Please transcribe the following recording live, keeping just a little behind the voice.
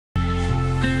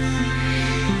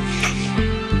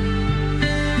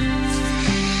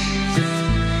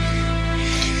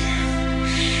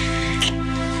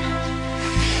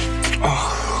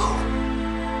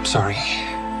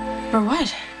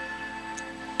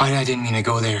I didn't mean to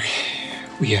go there.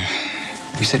 We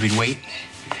said we'd wait.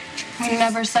 We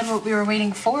never said what we were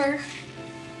waiting for.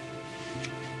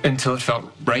 Until it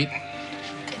felt right.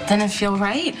 Didn't it feel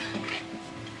right?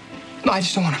 No, I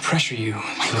just don't want to pressure you.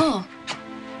 Michael,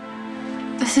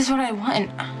 this is what I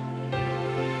want.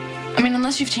 I mean,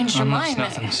 unless you've changed your mind.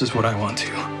 Nothing. This is what I want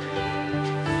to.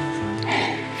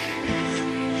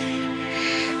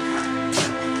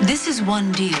 This is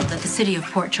one deal that the city of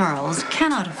Port Charles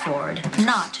cannot afford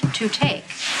not to take.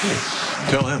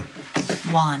 Tell him.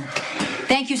 Juan,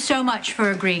 thank you so much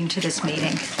for agreeing to this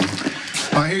meeting.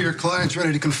 I hear your client's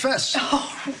ready to confess.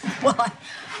 Oh, well,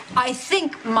 I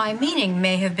think my meaning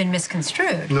may have been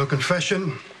misconstrued. No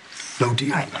confession, no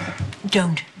deal. All right.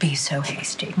 Don't be so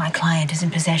hasty. My client is in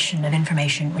possession of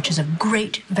information which is of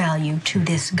great value to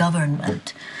this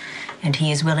government. And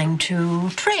he is willing to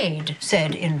trade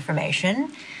said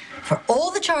information for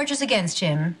all the charges against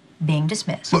him being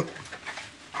dismissed. Look,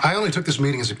 I only took this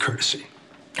meeting as a courtesy.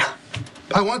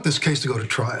 I want this case to go to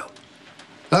trial.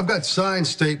 I've got signed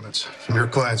statements from your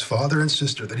client's father and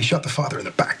sister that he shot the father in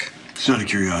the back. It's out of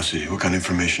curiosity. What kind of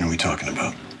information are we talking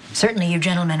about? Certainly you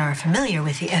gentlemen are familiar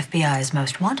with the FBI's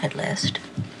most wanted list.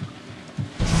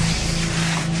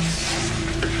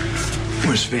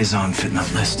 Where's Faison fitting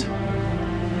that list?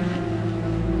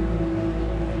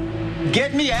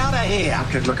 Get me out of here.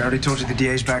 Okay, look, I already told you the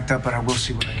DA's backed up, but I will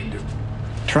see what I can do.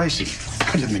 Tracy,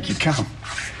 I didn't think you'd come.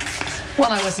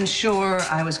 Well, I wasn't sure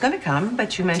I was going to come,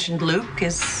 but you mentioned Luke.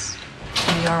 Is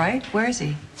he all right? Where is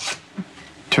he?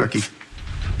 Turkey.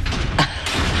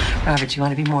 Robert, you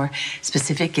want to be more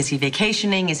specific? Is he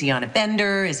vacationing? Is he on a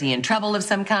bender? Is he in trouble of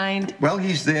some kind? Well,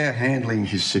 he's there handling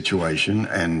his situation,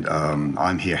 and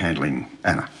I'm here handling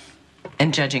Anna.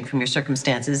 And judging from your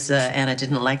circumstances, Anna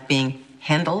didn't like being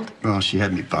handled? Well, she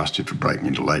had me busted for breaking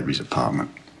into Lavery's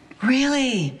apartment.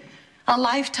 Really? A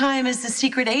lifetime as the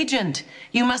secret agent.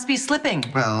 You must be slipping.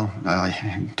 Well,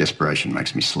 desperation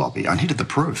makes me sloppy. I needed the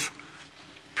proof.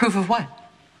 Proof of what?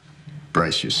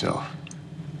 Brace yourself.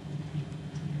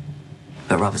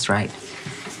 But Robert's right.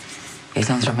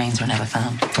 Faison's remains were never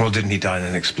found. Well, didn't he die in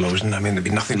an explosion? I mean, there'd be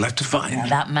nothing left to find. Now,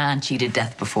 that man cheated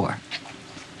death before.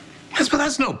 Yes, but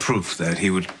that's no proof that he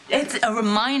would... It's a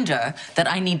reminder that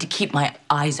I need to keep my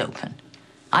eyes open.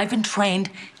 I've been trained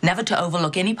never to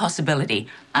overlook any possibility,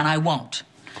 and I won't.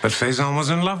 But Faison was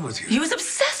in love with you. He was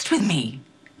obsessed with me.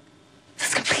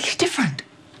 That's completely different.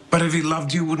 But if he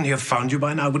loved you, wouldn't he have found you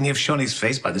by now? Wouldn't he have shown his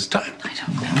face by this time? I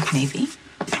don't know, maybe.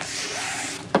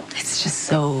 It's just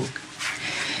so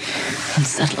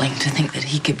unsettling to think that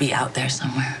he could be out there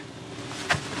somewhere.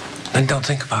 Then don't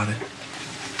think about it.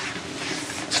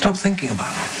 Stop thinking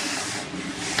about it.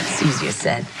 It's easier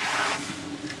said.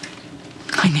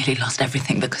 I nearly lost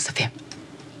everything because of him.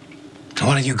 So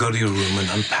why don't you go to your room and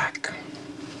unpack?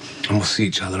 And we'll see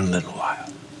each other in a little while.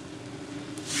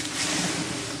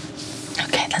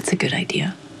 Okay, that's a good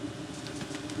idea.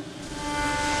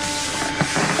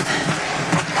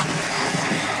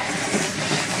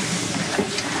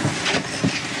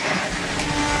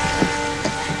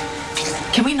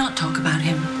 Can we not talk about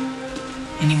him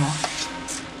anymore?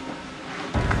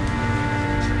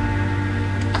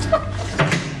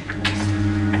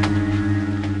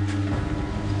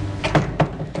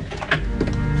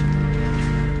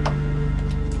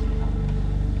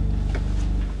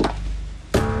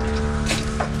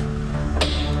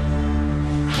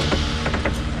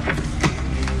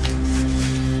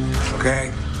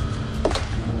 Okay.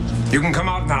 You can come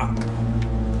out now.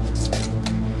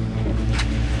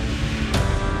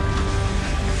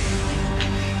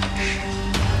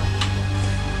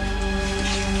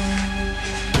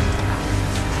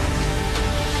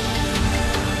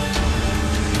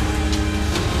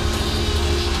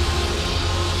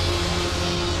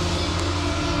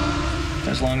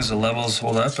 As long as the levels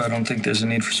hold up, I don't think there's a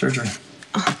need for surgery.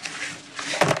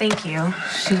 Thank you.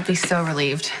 She'll be so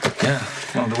relieved. Yeah,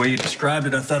 well, the way you described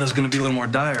it, I thought it was going to be a little more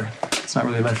dire. It's not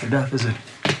really life or death, is it?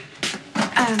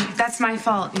 That's my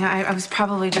fault. You know, I was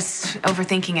probably just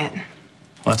overthinking it. Well,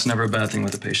 that's never a bad thing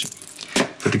with a patient.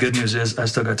 But the good news is I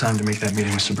still got time to make that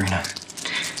meeting with Sabrina.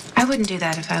 I wouldn't do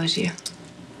that if I was you.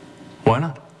 Why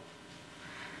not?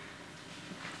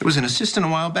 There was an assistant a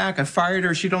while back. I fired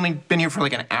her. She'd only been here for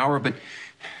like an hour, but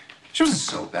she wasn't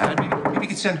so bad. Maybe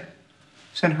you could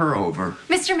send her over.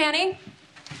 Mr. Manning?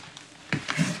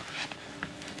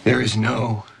 There is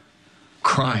no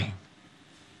crime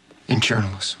in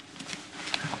journalism.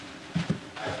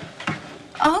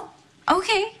 Oh,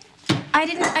 okay. I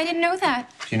didn't know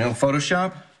that. Do you know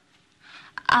Photoshop?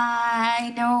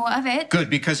 I know of it. Good,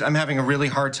 because I'm having a really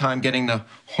hard time getting the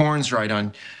horns right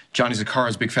on Johnny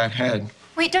Zaccaro's big fat head.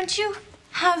 Wait, don't you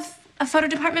have a photo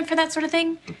department for that sort of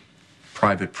thing?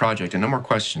 Private project, and no more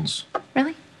questions.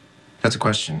 Really? That's a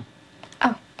question.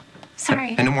 Oh,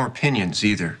 sorry. And no more opinions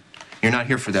either. You're not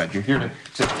here for that. You're here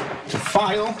to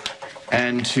file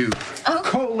and to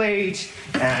collate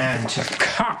and to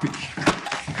copy.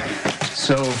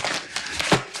 So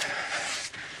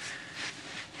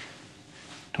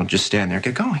don't just stand there.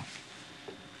 Get going.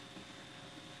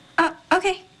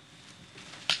 Okay.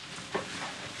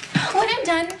 When I'm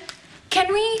done,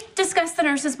 can we discuss the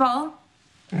nurse's ball?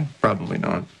 Probably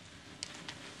not.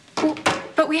 Well,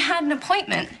 but we had an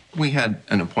appointment. We had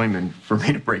an appointment for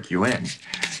me to break you in.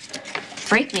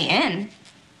 Break me in?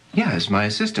 Yeah, as my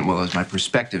assistant. Well, as my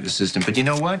prospective assistant. But you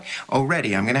know what?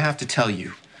 Already, I'm going to have to tell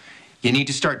you. You need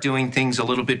to start doing things a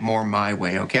little bit more my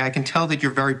way, okay? I can tell that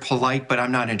you're very polite, but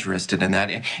I'm not interested in that.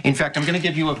 In fact, I'm going to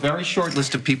give you a very short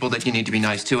list of people that you need to be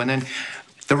nice to, and then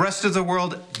the rest of the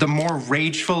world, the more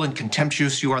rageful and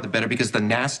contemptuous you are, the better, because the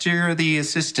nastier the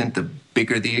assistant, the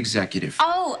bigger the executive.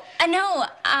 Oh, no.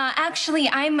 Actually,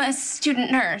 I'm a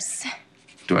student nurse.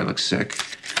 Do I look sick?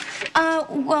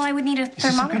 Well, I would need a Is this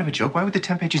some thermometer. kind of a joke? Why would the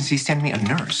temp agency send me a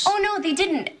nurse? Oh, no, they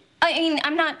didn't. I mean,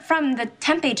 I'm not from the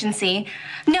temp agency.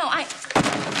 No,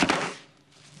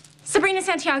 Sabrina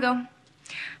Santiago.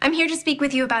 I'm here to speak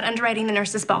with you about underwriting the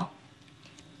nurse's ball.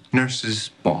 Nurse's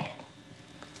ball.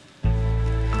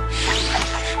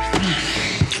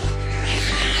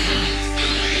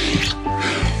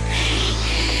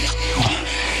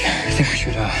 I think we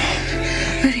should,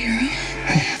 Ready, Hero?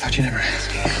 I thought you never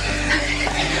asked.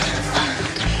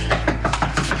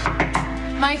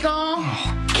 Michael,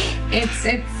 it's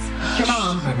your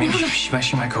mom. I mean,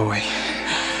 she might go away.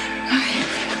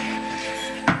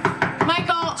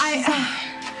 Michael,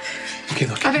 Okay,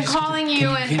 look. I've been calling you,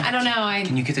 and I don't know.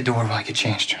 Can you get the door while I get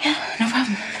changed? Yeah, no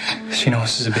problem. So, you know,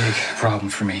 this is a big problem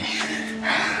for me.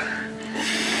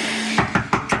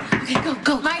 Okay,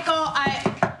 go.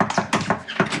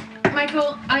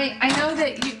 Michael, I know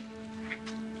that you.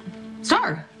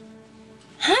 Star.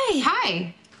 Hi.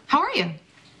 Hi. How are you?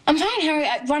 I'm fine, Harry.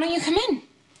 Why don't you come in?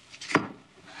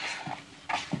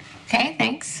 Okay,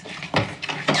 thanks.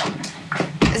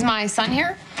 Is my son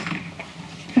here?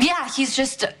 Yeah, he's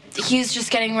just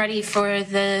getting ready for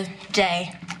the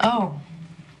day. Oh.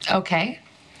 Okay.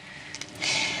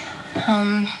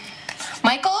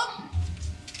 Michael?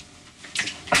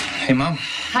 Hey, Mom.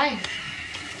 Hi.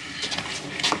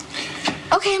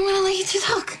 Okay, I'm gonna let you two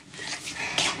talk.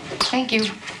 Thank you.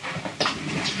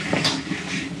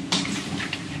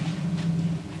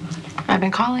 I've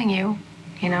been calling you,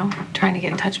 trying to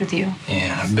get in touch with you.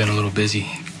 Yeah, I've been a little busy.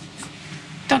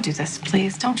 Don't do this,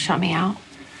 please. Don't shut me out.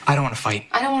 I don't want to fight.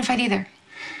 I don't want to fight either.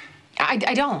 I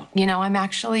don't. I'm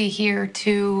actually here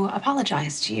to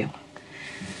apologize to you.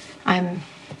 I'm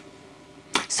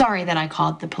sorry that I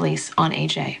called the police on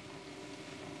AJ.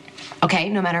 Okay,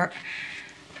 no matter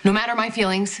my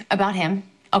feelings about him,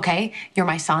 okay? You're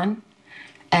my son,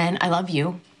 and I love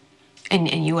you.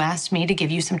 And you asked me to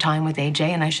give you some time with AJ,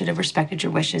 and I should have respected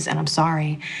your wishes, and I'm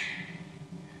sorry.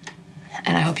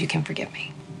 And I hope you can forgive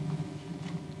me.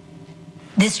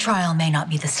 This trial may not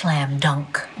be the slam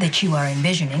dunk that you are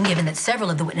envisioning, given that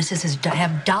several of the witnesses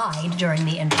have died during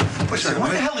the interview. Wait a second,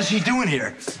 what the hell is he doing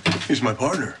here? He's my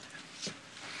partner.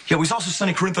 Yeah, he's also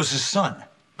Sonny Corinthos' son.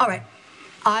 All right.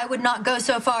 I would not go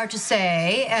so far to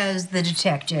say, as the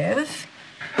detective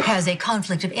has a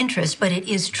conflict of interest, but it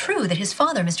is true that his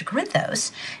father, Mr.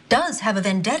 Corinthos, does have a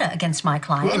vendetta against my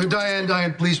client. Well,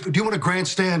 Diane, please, do you want a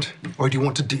grandstand or do you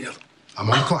want to deal? I'm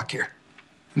on the clock here.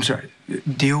 I'm sorry.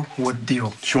 Deal? What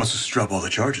deal? She wants us to drop all the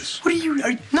charges. What are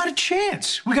you? Not a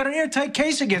chance. We got an airtight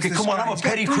case against Okay, this come on, guy. I'm a He's got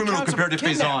petty 3 criminal counts of compared to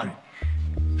Faison.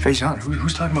 Faison?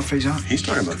 Who's talking about Faison? He's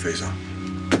talking about Faison.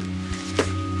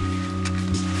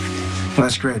 Well,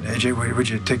 that's great. AJ, would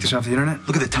you take this off the internet?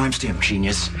 Look at the timestamp,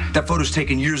 genius. That photo's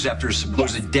taken years after his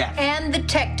supposed death. And the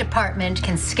tech department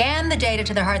can scan the data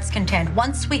to their heart's content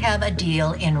once we have a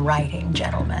deal in writing,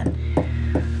 gentlemen.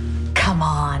 Come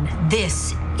on,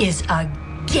 this is a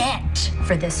get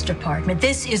for this department.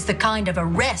 This is the kind of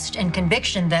arrest and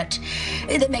conviction that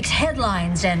makes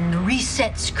headlines and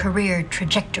resets career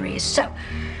trajectories. So,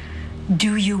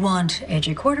 do you want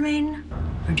AJ Quartermain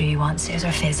or do you want Cesar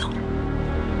Faison?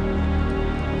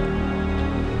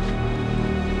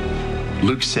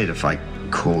 Luke said if I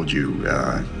called you,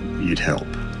 you'd help.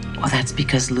 Well, that's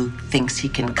because Luke thinks he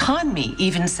can con me,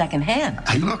 even secondhand.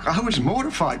 Hey, look, I was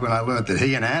mortified when I learned that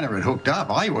he and Anna had hooked up.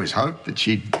 I always hoped that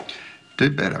she'd do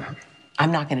better.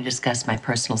 I'm not going to discuss my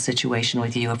personal situation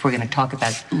with you. If we're going to talk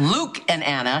about Luke and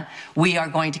Anna, we are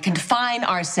going to confine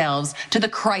ourselves to the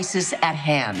crisis at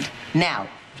hand. Now,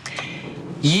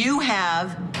 you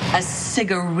have a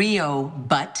cigarillo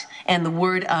butt, and the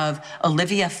word of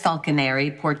Olivia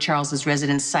Falconeri, Port Charles's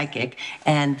resident psychic,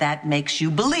 and that makes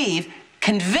you believe,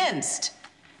 convinced,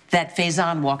 that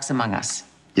Faison walks among us.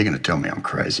 You're going to tell me I'm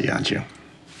crazy, aren't you?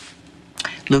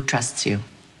 Luke trusts you.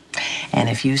 And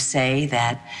if you say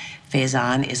that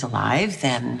Faison is alive,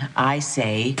 then I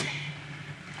say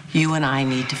you and I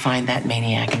need to find that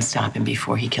maniac and stop him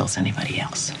before he kills anybody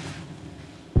else.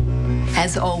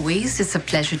 As always, it's a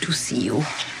pleasure to see you.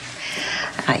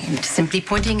 I am simply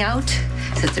pointing out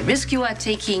that the risk you are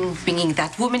taking, bringing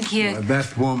that woman here...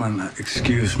 That woman,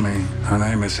 excuse me, her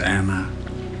name is Anna.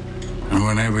 And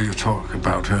whenever you talk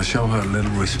about her, show her a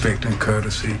little respect and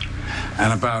courtesy.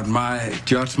 And about my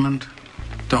judgment,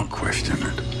 don't question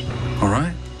it. All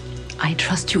right? I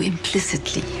trust you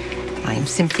implicitly. I am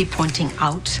simply pointing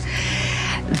out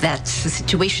that the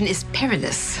situation is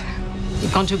perilous.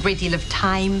 You've gone to a great deal of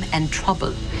time and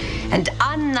trouble. And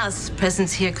Anna's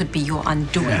presence here could be your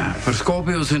undoing. Yeah, but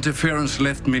Scorpio's interference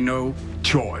left me no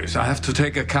choice. I have to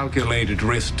take a calculated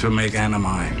risk to make Anna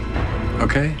mine.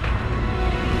 Okay?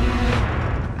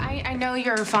 I know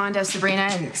you're fond of Sabrina,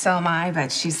 and so am I,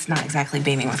 but she's not exactly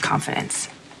beaming with confidence.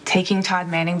 Taking Todd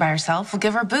Manning by herself will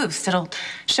give her a boost. It'll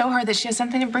show her that she has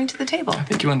something to bring to the table. I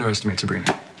think you underestimate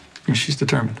Sabrina. She's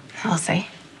determined. I'll say.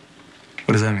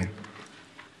 What does that mean?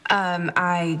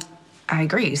 I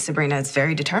agree. Sabrina is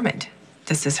very determined.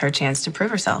 This is her chance to prove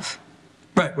herself.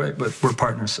 Right, but we're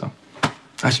partners, so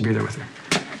I should be there with her.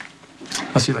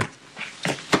 I'll see you later.